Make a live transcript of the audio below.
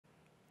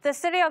The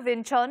city of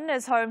Incheon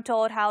is home to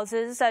old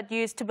houses that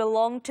used to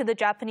belong to the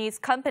Japanese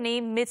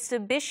company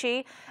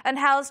Mitsubishi and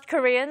housed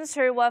Koreans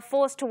who were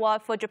forced to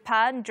work for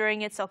Japan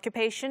during its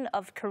occupation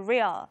of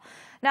Korea.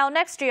 Now,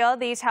 next year,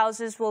 these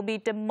houses will be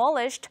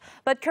demolished,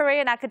 but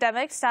Korean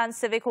academics and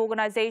civic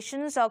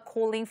organizations are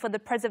calling for the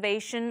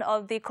preservation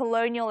of the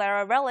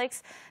colonial-era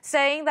relics,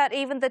 saying that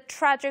even the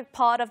tragic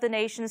part of the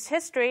nation's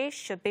history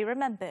should be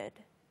remembered.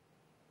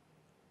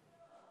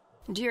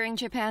 During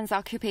Japan's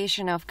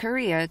occupation of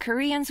Korea,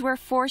 Koreans were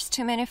forced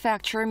to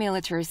manufacture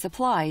military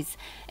supplies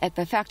at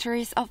the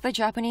factories of the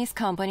Japanese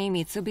company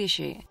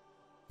Mitsubishi.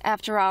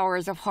 After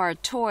hours of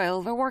hard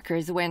toil, the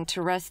workers went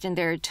to rest in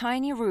their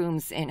tiny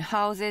rooms in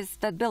houses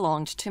that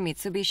belonged to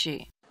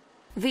Mitsubishi.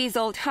 These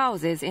old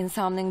houses in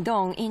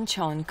Samningdong,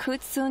 Incheon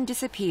could soon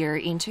disappear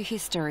into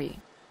history.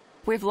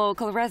 With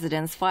local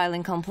residents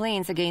filing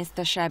complaints against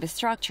the shabby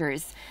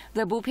structures,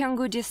 the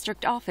Bupyeong-gu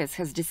District Office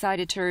has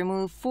decided to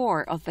remove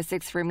 4 of the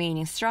 6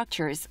 remaining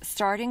structures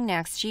starting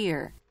next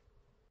year.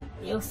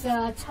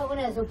 역사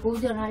차원에서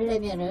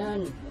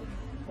보존하려면은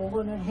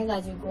복원을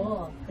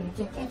해가지고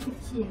그렇게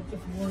깨끗이 이렇게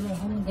복원을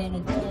하면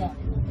되는데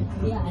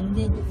그게 안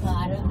되니까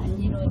안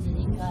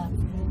이루어지니까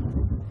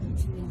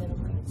주민들은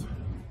그렇죠.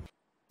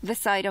 The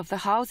site of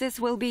the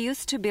houses will be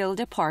used to build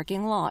a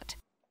parking lot.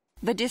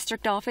 The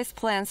district office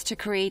plans to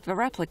create the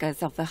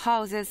replicas of the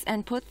houses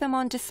and put them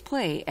on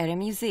display at a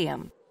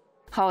museum.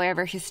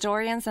 However,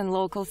 historians and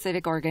local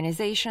civic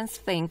organizations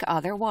think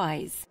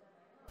otherwise.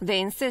 They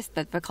insist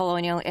that the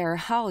colonial-era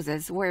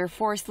houses where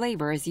forced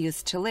laborers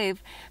used to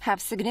live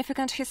have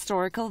significant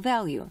historical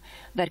value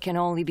that can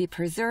only be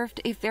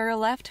preserved if they're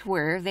left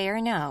where they are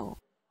now.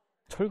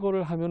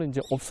 철거를 하면 이제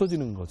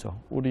없어지는 거죠.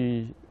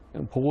 우리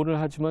복원을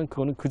하지만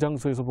그거는 그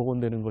장소에서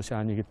복원되는 것이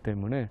아니기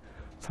때문에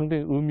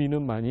상당히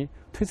의미는 많이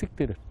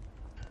퇴색되는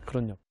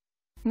그런 역.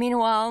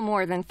 Meanwhile,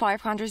 more than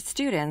 500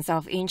 students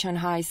of Incheon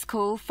High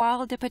School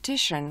filed a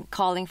petition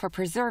calling for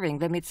preserving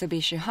the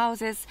Mitsubishi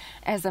houses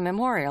as a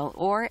memorial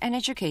or an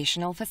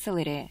educational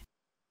facility.